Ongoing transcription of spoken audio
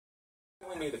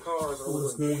telling me the cars are over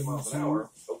 40 miles an hour,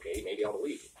 okay, maybe I'll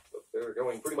believe you. But they're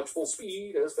going pretty much full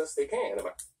speed as best they can.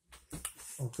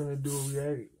 I'm trying to do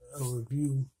a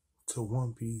review to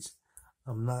One Piece.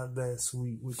 I'm Not That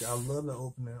Sweet, which I love the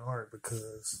opening art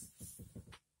because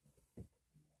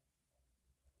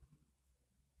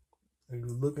if you're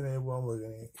looking at what I'm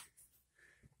looking at,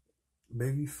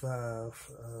 Baby Five,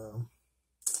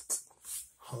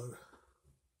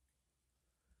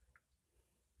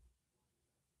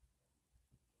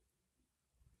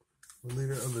 the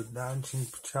leader of the Dancing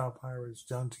Child Pirates,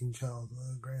 John T. Child's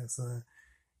grandson,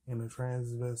 and a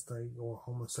transvestite or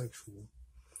homosexual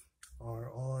are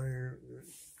all there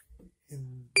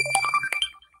in,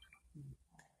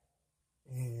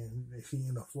 and she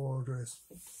in a floral dress.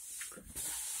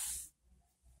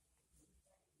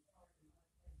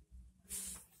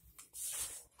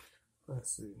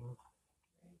 Let's see.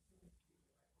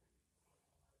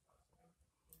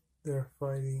 They're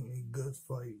fighting a good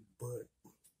fight, but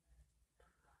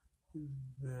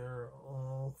they're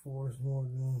all force more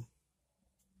than.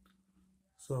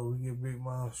 So we get Big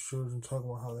Mom's children talking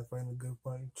about how they're fighting a good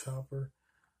fight. Chopper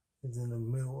is in the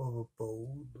middle of a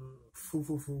bowl.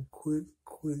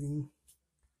 Quitting.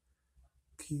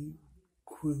 Keep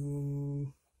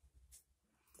quitting.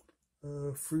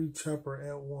 Free Chopper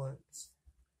at once.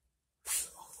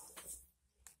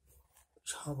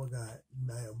 Chopper got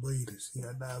diabetes. He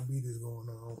got diabetes going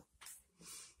on.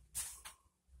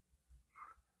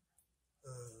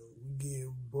 We get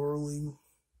Burly.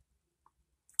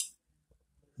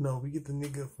 No, we get the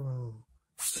nigga from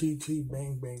Chi Chi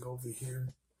Bang Bang over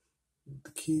here.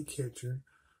 The kid catcher.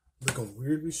 Looking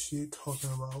weird as shit, talking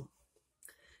about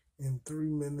in 3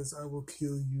 minutes I will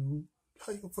kill you.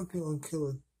 How you fucking gonna kill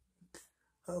it?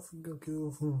 How you fucking gonna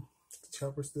kill him? The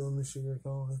Chopper still in the sugar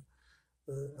cone.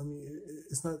 I mean,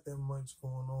 it's not that much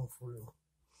going on for real.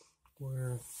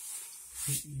 Where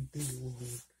you think it will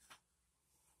be.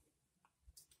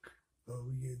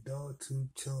 We get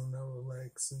Dogtooth chilling out,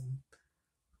 relaxing.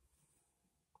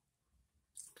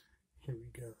 Here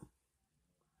we go.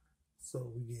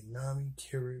 So we get Nami,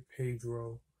 Carrot,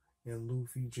 Pedro, and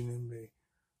Luffy, Jinbe,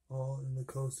 all in the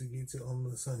coast to get to on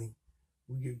the Sunny.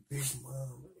 We get Big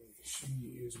Mom, and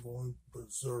she is going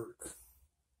berserk.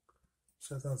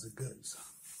 Shout out to Guts.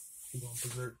 He going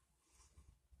berserk.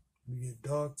 We get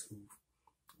Dogtooth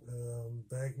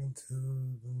back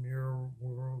into the mirror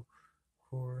world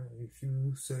for a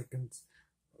few seconds.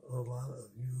 A lot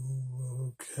of you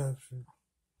will capture.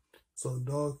 So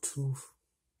Dogtooth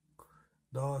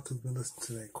been listening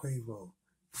to that Quavo. You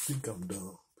think I'm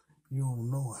dumb? You don't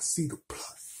know. I see the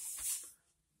plot.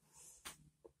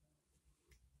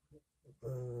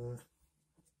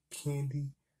 Candy,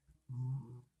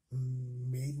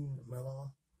 Maiden,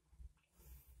 Melon,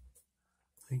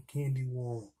 and Candy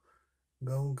Wong.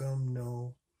 Gum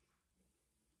no.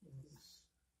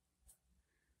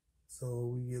 So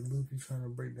we get Luffy trying to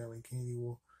break down the Candy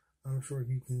Wall. I'm sure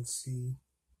you can see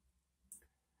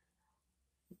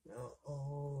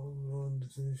all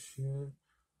this shit.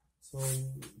 So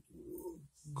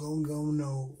Gum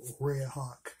no Red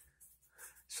Hawk.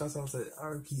 Shouts out to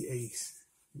RP Ace.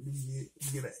 You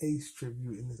get an Ace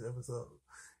tribute in this episode,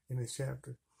 in this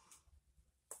chapter.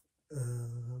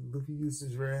 Luffy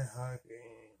uses Red Hawk,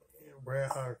 and Red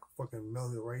Hawk fucking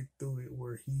melted right through it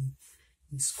where he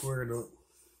squared up.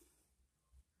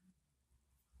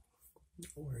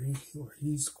 Where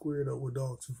he's squared up with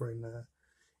Dogtooth right now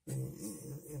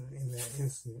in that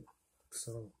instant.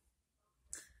 So,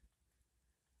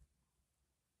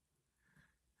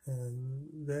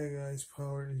 and that guy's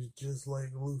power is just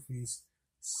like Luffy's.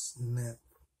 Snap.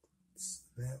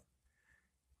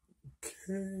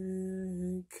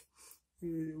 Cake.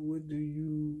 What do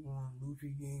you want?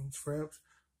 Luffy games traps.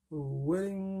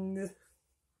 Wedding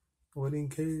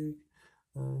cake.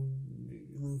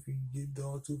 Luffy get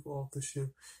Dogtooth off the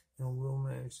ship and will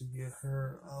manage to get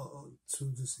her out to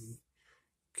the sea.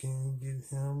 Can get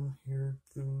him here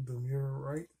through the mirror,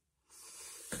 right?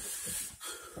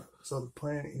 So the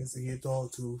plan is to get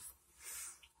Dogtooth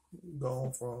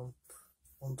gone from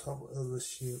on top of the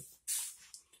ship,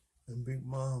 and Big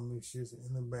Mom is just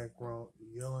in the background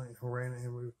yelling, haranguing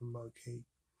everything about Cake.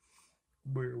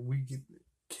 Where we get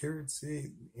Carrot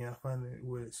said, and I find it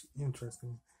was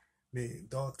interesting. The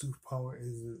Dogtooth power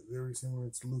is very similar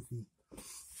to Luffy.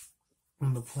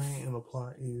 And the plan and the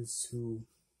plot is to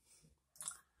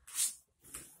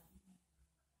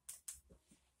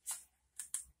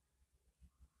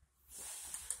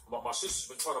my sister's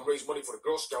been trying to raise money for the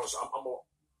Girl Scouts. I'm all.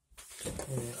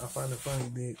 And I find it funny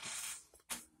that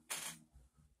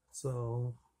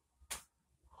so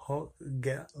Hawk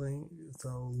Gatling.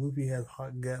 So Luffy has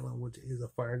Hawk Gatling, which is a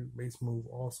fire-based move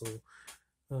also.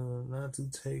 Not to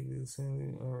take this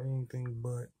or anything,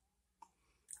 but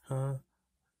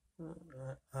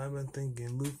I've been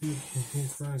thinking Luffy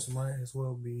his first might as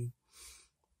well be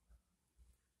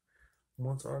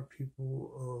once our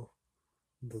people of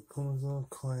the Konoha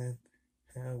clan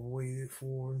have waited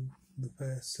for the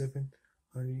past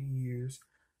 700 years,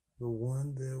 the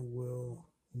one that will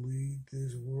lead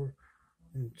this world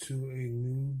into a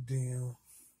new dawn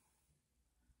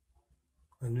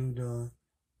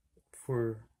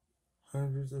for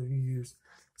hundreds of years.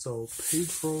 So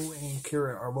Pedro and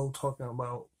Carrot are both talking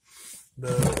about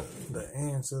the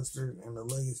ancestors and the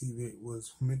legacy that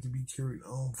was meant to be carried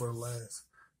on for the last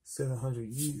 700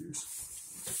 years.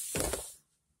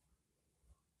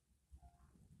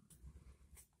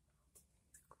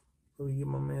 So we get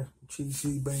my man Chitty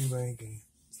Chitty Bang Bang, and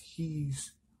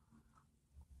he's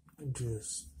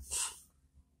just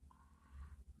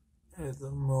at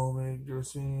the moment you're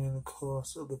seeing the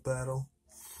cost of the battle,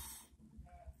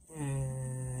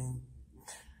 and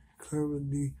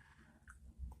currently,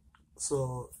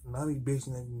 so Nami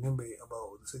bitching at Nimbe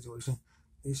about the situation.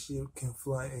 This ship can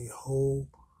fly a whole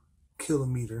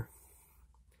kilometer.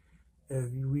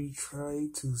 If we try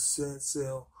to set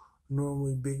sail,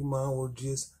 normally Big Mom will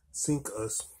just sink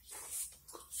us.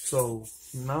 So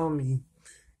Nami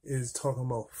is talking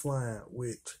about flying,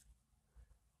 which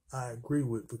I agree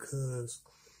with, because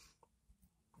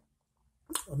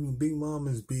I mean Big Mom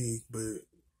is big, but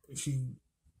she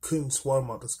couldn't swat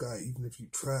them out the sky. Even if you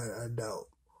tried, I doubt,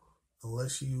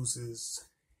 unless she uses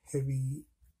heavy,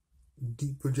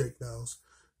 deep projectiles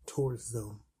towards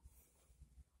them.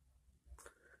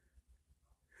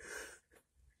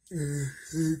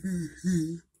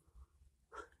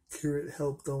 Carrot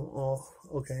helped them off.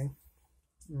 Okay.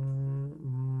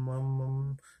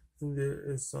 There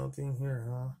is something here,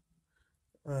 huh?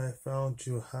 I found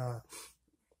you, huh?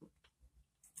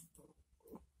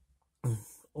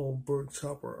 Old Bird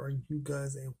Chopper, are you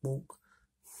guys awoke?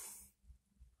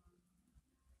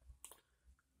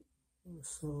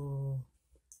 So,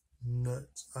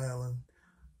 Nuts Island.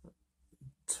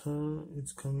 Turn,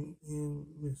 it's coming in,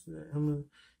 Mr. Emma.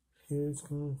 Here it's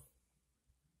coming.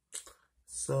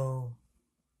 So,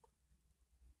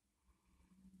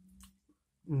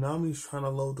 Nami's trying to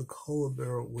load the cola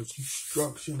barrel, which he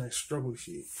structured that struggle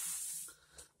shit.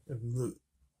 If you look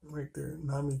right there,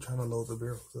 Nami trying to load the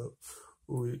barrels up,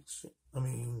 which, I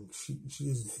mean, she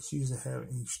doesn't have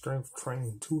any strength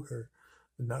training to her,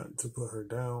 not to put her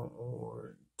down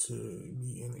or to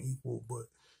be unequal, but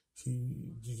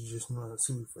she's just not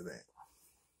suited for that.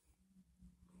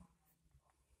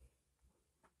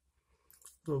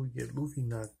 So we get Luffy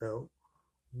knocked out.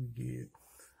 We get,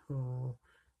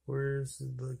 where's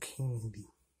the candy?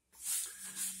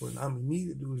 What Nami need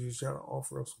to do is just try to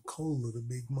offer up some cola to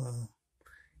Big Mom.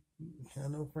 I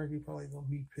know Frankie probably gonna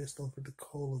be pissed off at the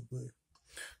cola, but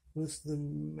what's the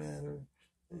matter?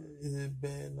 Is it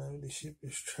bad now? The ship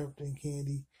is trapped in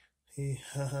candy. Hey,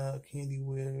 haha, candy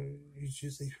where it's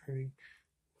just a hurry.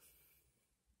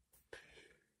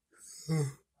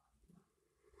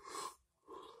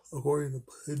 According to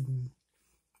Puddin',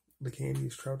 the candy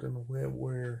is trapped in a web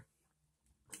where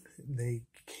they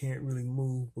can't really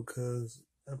move because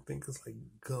I think it's like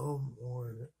gum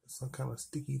or some kind of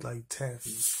sticky like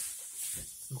taffy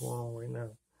going on right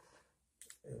now.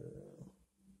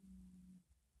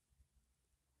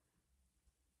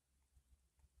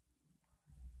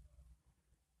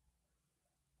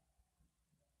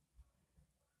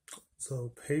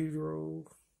 So Pedro,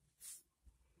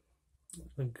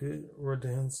 a good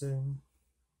redemption.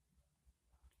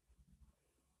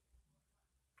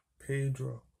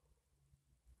 Pedro.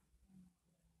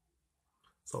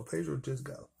 So Pedro just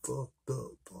got fucked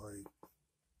up, like.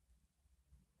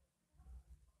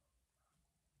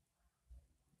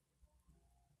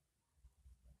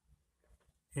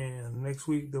 And next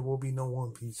week there will be no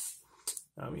One Piece.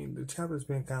 I mean, the chapter's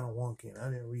been kind of wonky. I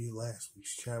didn't read last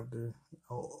week's chapter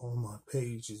on my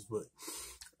pages, but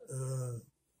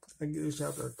I give this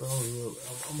chapter a thumbs up.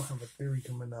 I'm gonna have a theory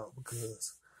coming out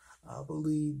because I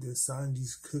believe that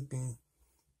Sanji's cooking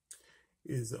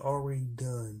is already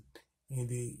done, and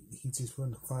he's just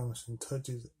putting the final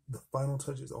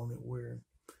touches on it, where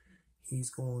he's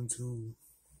going to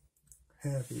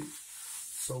have it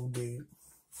so that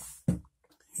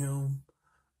him,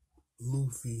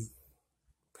 Luffy,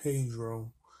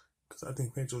 Pedro, because I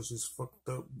think Pedro's just fucked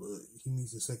up, but he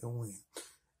needs a second win.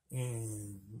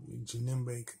 And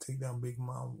Janembe can take down Big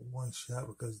Mom with one shot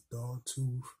because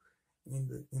Dogtooth in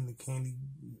the candy,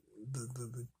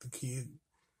 the kid,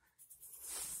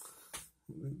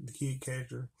 the kid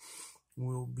catcher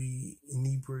will be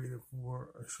inebriated for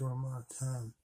a short amount of time.